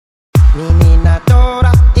Menina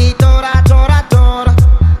tora, e tora, tora, tora.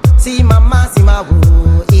 Si mamma, si ma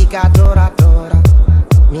wu, e ka tora, tora.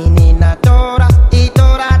 Menina tora, e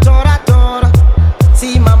tora, tora, tora.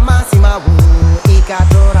 Si mamma, si ma wu, e ka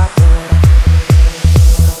tora, tora.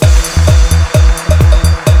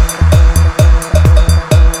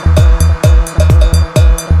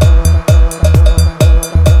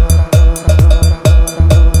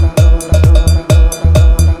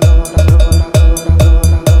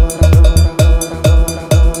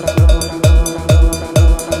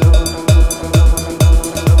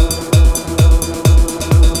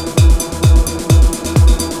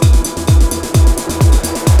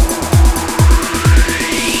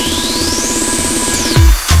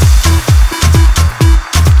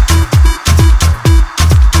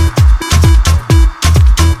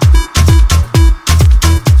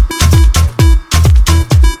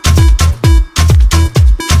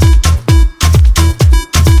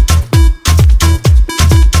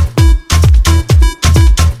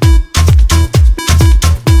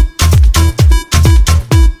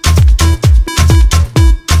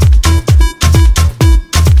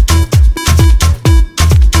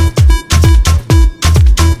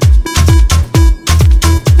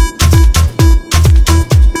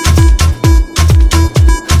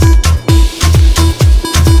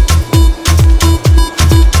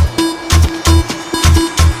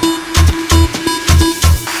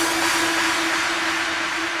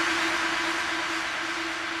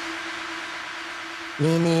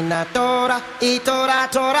 Menina tora, e tora,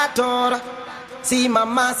 tora, tora. Si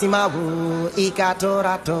mamma, si ma wu, e ka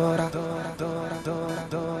tora, tora, tora, tora, tora,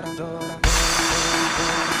 tora, tora.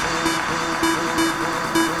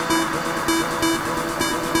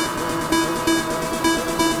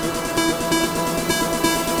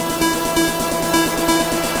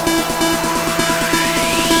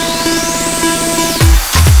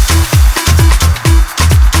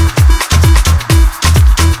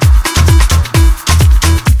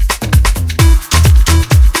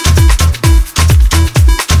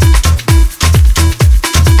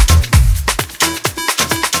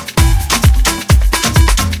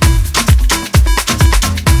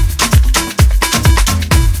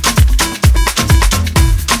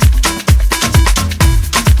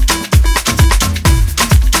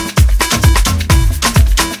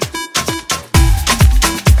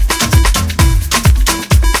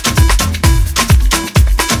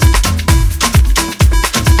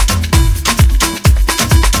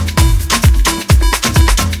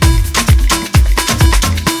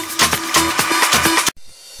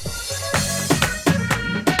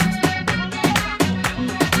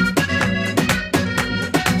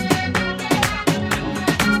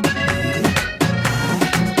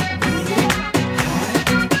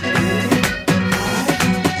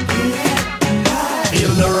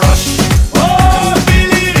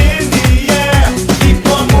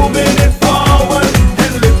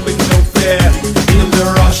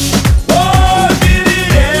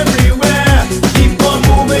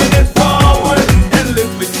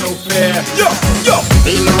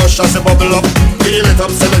 As a bubble up, feel it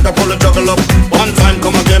up, sell it up, pull it, juggle up. One time,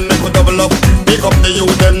 come again, make we double up. Pick up the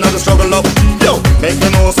youth, them not the struggle up. Yo, make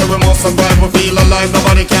them know so we must survive, we feel alive.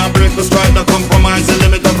 Nobody can break the stride, no compromise, the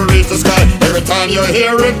limit of reach the sky. Every time you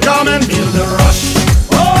hear it coming, feel the rush.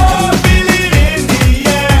 Oh, feel it in the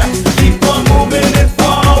air. Keep on moving it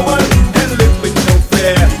forward and live with no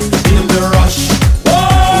fear. Feel the rush.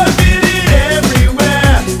 Oh, feel it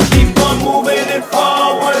everywhere. Keep on moving it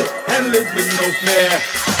forward and live with no fear.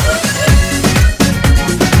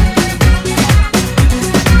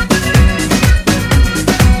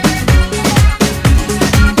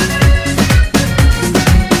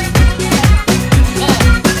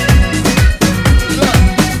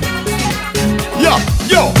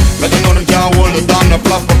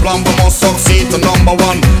 But must succeed to number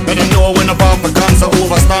one. Let them know when the Africans are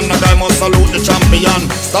overstand, and I must salute the champion.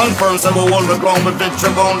 Stand firm, so we hold the ground with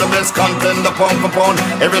victory bound. The best contender, pound for pound.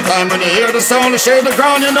 Every time when you hear the sound, and shake the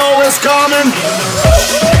ground, you know it's coming.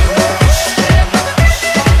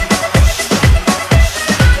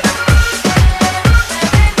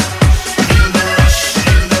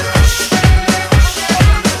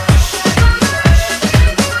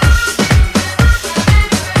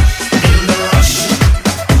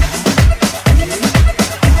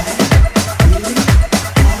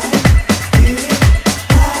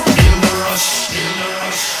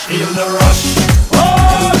 Feel the rush.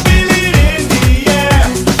 Oh, feel it in the air.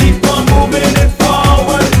 Keep on moving it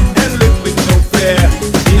forward and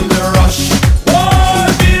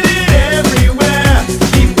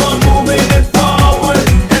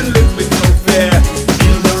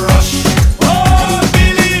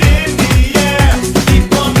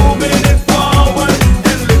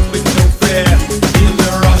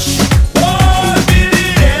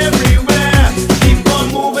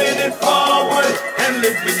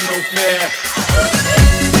live with no fear.